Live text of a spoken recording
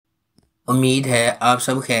امید ہے آپ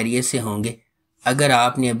سب خیریت سے ہوں گے۔ اگر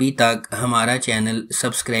آپ نے ابھی تک ہمارا چینل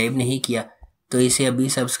سبسکرائب نہیں کیا تو اسے ابھی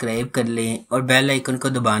سبسکرائب کر لیں اور بیل آئیکن کو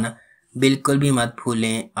دبانا بالکل بھی مت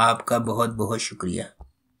بھولیں۔ آپ کا بہت بہت شکریہ۔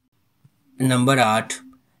 نمبر 8،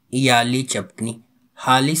 یالی چپکنی۔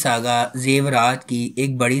 خالص آغا زیورات کی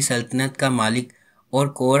ایک بڑی سلطنت کا مالک اور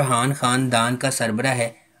کورہان خاندان کا سربراہ ہے۔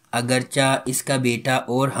 اگرچہ اس کا بیٹا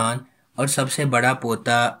اورہان اور سب سے بڑا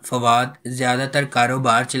پوتا فواد زیادہ تر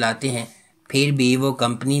کاروبار چلاتے ہیں، پھر بھی وہ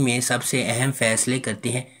کمپنی میں سب سے اہم فیصلے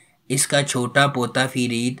کرتے ہیں۔ اس کا چھوٹا پوتا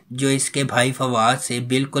فرید، جو اس کے بھائی فواد سے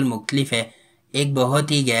بالکل مختلف ہے، ایک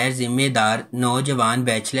بہت ہی غیر ذمہ دار نوجوان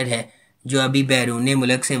بیچلر ہے جو ابھی بیرون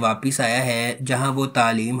ملک سے واپس آیا ہے جہاں وہ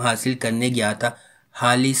تعلیم حاصل کرنے گیا تھا۔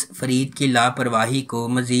 خالص فرید کی لاپرواہی کو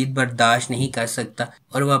مزید برداشت نہیں کر سکتا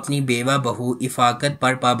اور وہ اپنی بیوہ بہو افاقت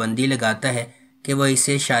پر پابندی لگاتا ہے کہ وہ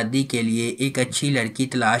اسے شادی کے لیے ایک اچھی لڑکی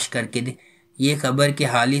تلاش کر کے دے۔ یہ خبر کہ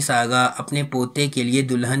خالص آغا اپنے پوتے کے لیے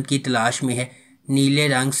دلہن کی تلاش میں ہے، نیلے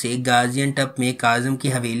رنگ سے گازین ٹپ میں کاظم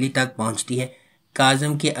کی حویلی تک پہنچتی ہے۔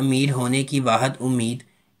 کاظم کے امیر ہونے کی واحد امید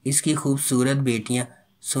اس کی خوبصورت بیٹیاں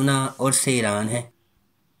سنا اور سیران ہیں۔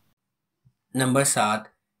 نمبر 7،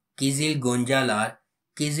 قزل گونجا لار۔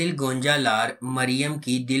 قزل گونجا لار مریم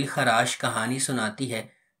کی دل خراش کہانی سناتی ہے،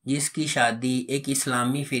 جس کی شادی ایک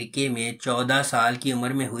اسلامی فرقے میں 14 سال کی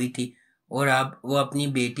عمر میں ہوئی تھی اور اب وہ اپنی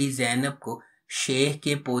بیٹی زینب کو شیخ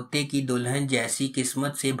کے پوتے کی دلہن جیسی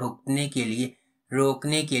قسمت سے بھگتنے کے لیے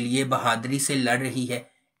روکنے کے لیے بہادری سے لڑ رہی ہے۔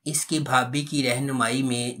 اس کی بھابھی کی رہنمائی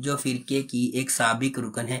میں، جو فرقے کی ایک سابق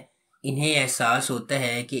رکن ہے، انہیں احساس ہوتا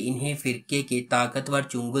ہے کہ انہیں فرقے کے طاقتور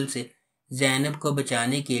چنگل سے زینب کو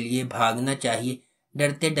بچانے کے لیے بھاگنا چاہیے۔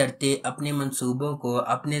 ڈرتے ڈرتے اپنے منصوبوں کو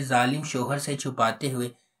اپنے ظالم شوہر سے چھپاتے ہوئے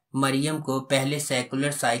مریم کو پہلے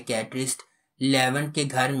سیکولر سائیکیٹرسٹ لیونٹ کے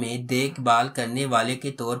گھر میں دیکھ بھال کرنے والے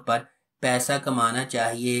کے طور پر پیسہ کمانا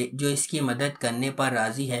چاہیے، جو اس کی مدد کرنے پر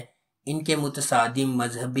راضی ہے۔ ان کے متصادم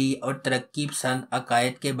مذہبی اور ترقی پسند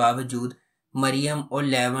عقائد کے باوجود مریم اور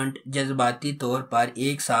لیونٹ جذباتی طور پر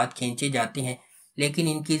ایک ساتھ کھینچے جاتے ہیں، لیکن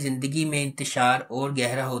ان کی زندگی میں انتشار اور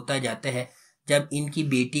گہرا ہوتا جاتا ہے جب ان کی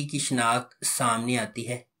بیٹی کی شناخت سامنے آتی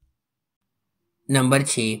ہے۔ نمبر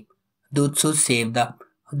 6، دودسو سیودہ۔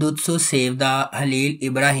 دودسو سیودہ خلیل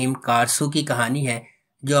ابراہیم کارسو کی کہانی ہے،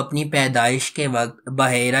 جو اپنی پیدائش کے وقت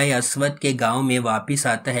بحیرہ اسود کے گاؤں میں واپس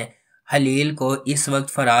آتا ہے۔ خلیل کو اس وقت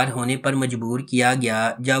فرار ہونے پر مجبور کیا گیا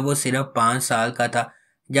جب وہ صرف 5 سال کا تھا،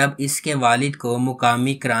 جب اس کے والد کو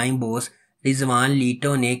مقامی کرائم بوس رضوان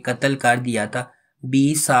لیٹو نے قتل کر دیا تھا۔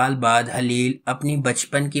 20 سال بعد خلیل اپنی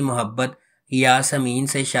بچپن کی محبت یاسمین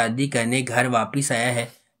سے شادی کرنے گھر واپس آیا ہے،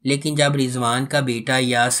 لیکن جب رضوان کا بیٹا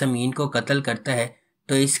یاسمین کو قتل کرتا ہے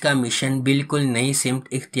تو اس کا مشن بالکل نئی سمت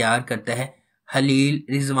اختیار کرتا ہے۔ خلیل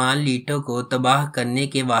رضوان لیٹو کو تباہ کرنے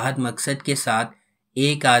کے واحد مقصد کے ساتھ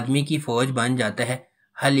ایک آدمی کی فوج بن جاتا ہے۔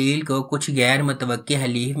 خلیل کو کچھ غیر متوقع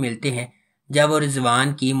حلیف ملتے ہیں جب وہ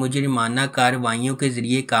رضوان کی مجرمانہ کارروائیوں کے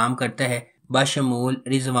ذریعے کام کرتا ہے، بشمول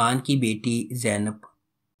رضوان کی بیٹی زینب۔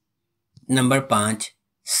 نمبر 5،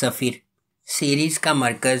 سفیر۔ سیریز کا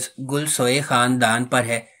مرکز گلسوئے خاندان پر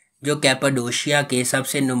ہے، جو کیپاڈوشیا کے سب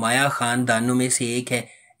سے نمایاں خاندانوں میں سے ایک ہے،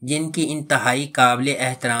 جن کی انتہائی قابل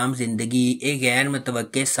احترام زندگی ایک غیر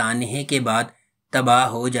متوقع سانحے کے بعد تباہ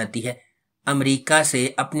ہو جاتی ہے۔ امریکہ سے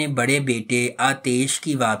اپنے بڑے بیٹے آتیش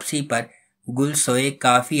کی واپسی پر گلسوئے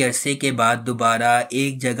کافی عرصے کے بعد دوبارہ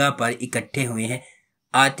ایک جگہ پر اکٹھے ہوئے ہیں۔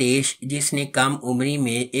 آتیش، جس نے کم عمری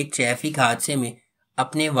میں ایک ٹریفک حادثے میں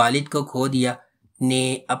اپنے والد کو کھو دیا،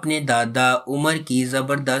 نے اپنے دادا عمر کی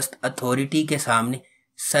زبردست اتھارٹی کے سامنے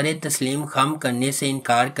سر تسلیم خم کرنے سے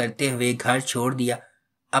انکار کرتے ہوئے گھر چھوڑ دیا۔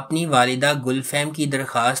 اپنی والدہ گلفیم کی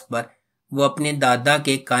درخواست پر وہ اپنے دادا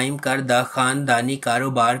کے قائم کردہ خاندانی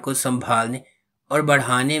کاروبار کو سنبھالنے اور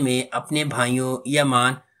بڑھانے میں اپنے بھائیوں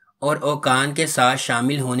یمان اور اوکان کے ساتھ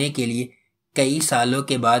شامل ہونے کے لیے کئی سالوں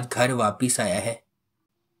کے بعد گھر واپس آیا ہے۔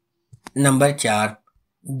 نمبر 4،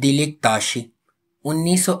 دلک تاشی۔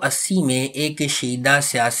 1980 میں ایک کشیدہ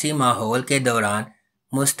سیاسی ماحول کے دوران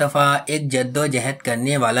مصطفیٰ، ایک جد و جہد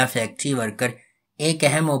کرنے والا فیکٹری ورکر، ایک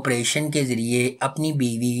اہم آپریشن کے ذریعے اپنی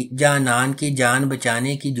بیوی جانان کی جان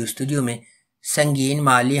بچانے کی جستجو میں سنگین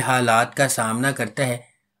مالی حالات کا سامنا کرتا ہے۔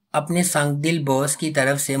 اپنے سنگ دل باس کی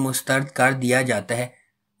طرف سے مسترد کر دیا جاتا ہے۔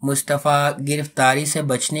 مصطفیٰ گرفتاری سے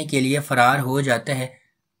بچنے کے لیے فرار ہو جاتا ہے،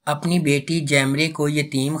 اپنی بیٹی جیمرے کو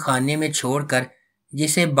یتیم خانے میں چھوڑ کر،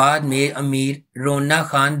 جسے بعد میں امیر رونا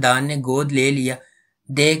خاندان نے گود لے لیا۔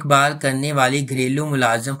 دیکھ بھال کرنے والی گھریلو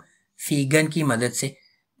ملازم فیگن کی مدد سے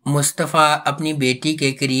مصطفیٰ اپنی بیٹی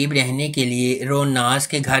کے قریب رہنے کے لیے روناز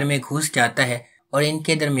کے گھر میں گھس جاتا ہے اور ان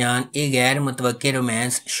کے درمیان ایک غیر متوقع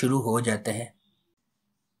رومانس شروع ہو جاتا ہے۔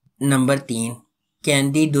 نمبر 3،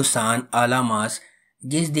 کیندی دوسان آلاماس۔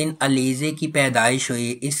 جس دن علیزے کی پیدائش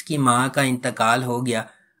ہوئی اس کی ماں کا انتقال ہو گیا۔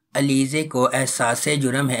 علیزے کو احساس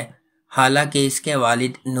جرم ہے، حالانکہ اس کے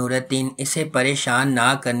والد نور الدین اسے پریشان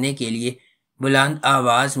نہ کرنے کے لیے بلند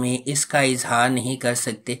آواز میں اس کا اظہار نہیں کر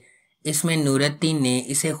سکتے۔ اس میں نور الدین نے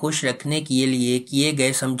اسے خوش رکھنے کے لیے کیے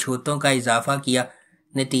گئے سمجھوتوں کا اضافہ کیا۔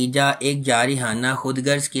 نتیجہ ایک جارحانہ خود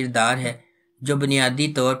غرض کردار ہے جو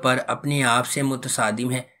بنیادی طور پر اپنے آپ سے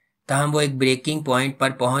متصادم ہے، تاہم وہ ایک بریکنگ پوائنٹ پر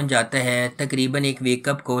پہنچ جاتا ہے، تقریباً ایک ویک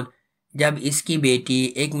اپ کال، جب اس کی بیٹی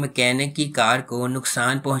ایک میکینک کی کار کو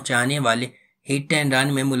نقصان پہنچانے والے ہٹ اینڈ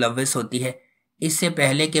رن میں ملوث ہوتی ہے۔ اس سے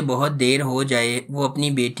پہلے کہ بہت دیر ہو جائے وہ اپنی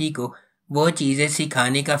بیٹی کو وہ چیزیں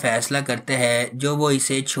سکھانے کا فیصلہ کرتا ہے جو وہ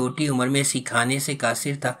اسے چھوٹی عمر میں سکھانے سے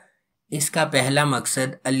قاصر تھا۔ اس کا پہلا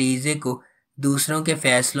مقصد علیزے کو دوسروں کے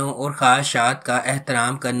فیصلوں اور خواہشات کا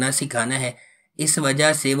احترام کرنا سکھانا ہے۔ اس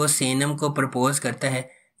وجہ سے وہ سینم کو پرپوز کرتا ہے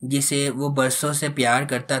جسے وہ برسوں سے پیار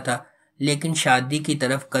کرتا تھا، لیکن شادی کی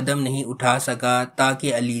طرف قدم نہیں اٹھا سکا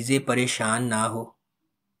تاکہ علیزے پریشان نہ ہو۔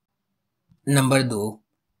 نمبر 2،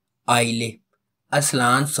 آئلے۔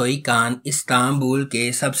 اسلان سوئیکان استنبول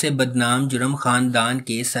کے سب سے بدنام جرم خاندان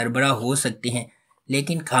کے سربراہ ہو سکتے ہیں،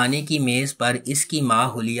 لیکن کھانے کی میز پر اس کی ماں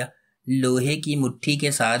حلیہ لوہے کی مٹھی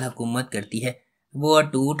کے ساتھ حکومت کرتی ہے۔ وہ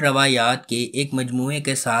اٹوٹ روایات کے ایک مجموعے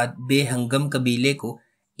کے ساتھ بے ہنگم قبیلے کو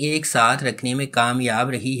ایک ساتھ رکھنے میں کامیاب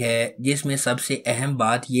رہی ہے، جس میں سب سے اہم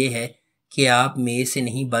بات یہ ہے کہ آپ میز سے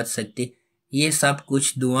نہیں بچ سکتے۔ یہ سب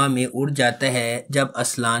کچھ دھواں میں اڑ جاتا ہے جب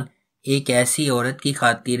اسلان ایک ایسی عورت کی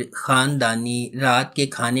خاطر خاندانی رات کے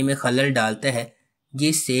کھانے میں خلل ڈالتا ہے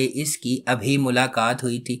جس سے اس کی ابھی ملاقات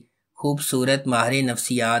ہوئی تھی۔ خوبصورت ماہر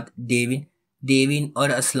نفسیات دیوین اور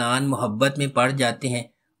اسلان محبت میں پڑ جاتے ہیں،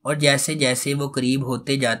 اور جیسے جیسے وہ قریب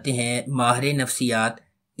ہوتے جاتے ہیں ماہر نفسیات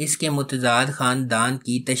اس کے متضاد خاندان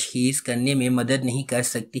کی تشخیص کرنے میں مدد نہیں کر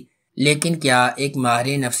سکتی۔ لیکن کیا ایک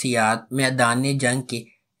ماہر نفسیات میدان جنگ کے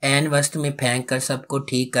عین وسط میں پھینک کر سب کو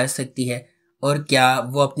ٹھیک کر سکتی ہے؟ اور کیا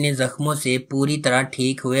وہ اپنے زخموں سے پوری طرح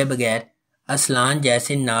ٹھیک ہوئے بغیر اسلان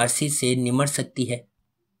جیسے نارسس سے نمٹ سکتی ہے؟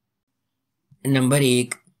 نمبر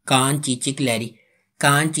 1، کان چیچک لیری۔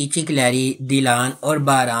 کان چیچک لیری دلان اور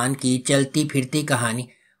باران کی چلتی پھرتی کہانی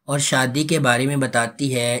اور شادی کے بارے میں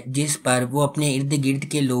بتاتی ہے جس پر وہ اپنے ارد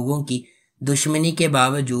گرد کے لوگوں کی دشمنی کے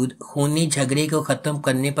باوجود خونی جھگڑے کو ختم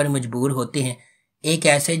کرنے پر مجبور ہوتے ہیں، ایک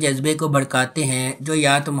ایسے جذبے کو بھڑکاتے ہیں جو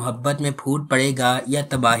یا تو محبت میں پھوٹ پڑے گا یا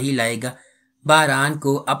تباہی لائے گا۔ باران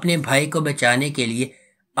کو اپنے بھائی کو بچانے کے لیے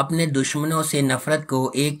اپنے دشمنوں سے نفرت کو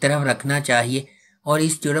ایک طرف رکھنا چاہیے اور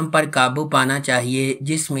اس جرم پر قابو پانا چاہیے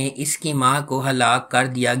جس میں اس کی ماں کو ہلاک کر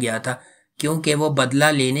دیا گیا تھا، کیونکہ وہ بدلہ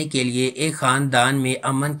لینے کے لیے ایک خاندان میں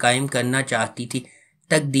امن قائم کرنا چاہتی تھی۔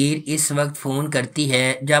 تقدیر اس وقت فون کرتی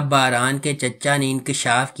ہے جب باران کے چچا نے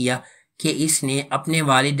انکشاف کیا کہ اس نے اپنے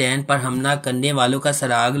والدین پر حملہ کرنے والوں کا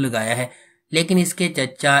سراغ لگایا ہے، لیکن اس کے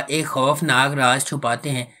چچا ایک خوفناک راز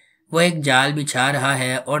چھپاتے ہیں۔ وہ ایک جال بچھا رہا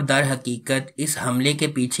ہے اور در حقیقت اس حملے کے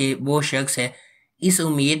پیچھے وہ شخص ہے، اس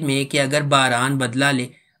امید میں کہ اگر باران بدلہ لے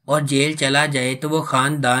اور جیل چلا جائے تو وہ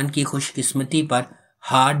خاندان کی خوش قسمتی پر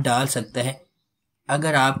ہاتھ ڈال سکتا ہے۔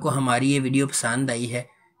 اگر آپ کو ہماری یہ ویڈیو پسند آئی ہے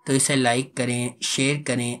تو اسے لائک کریں، شیئر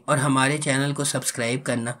کریں اور ہمارے چینل کو سبسکرائب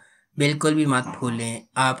کرنا بالکل بھی مت بھولیں۔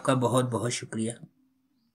 آپ کا بہت بہت شکریہ۔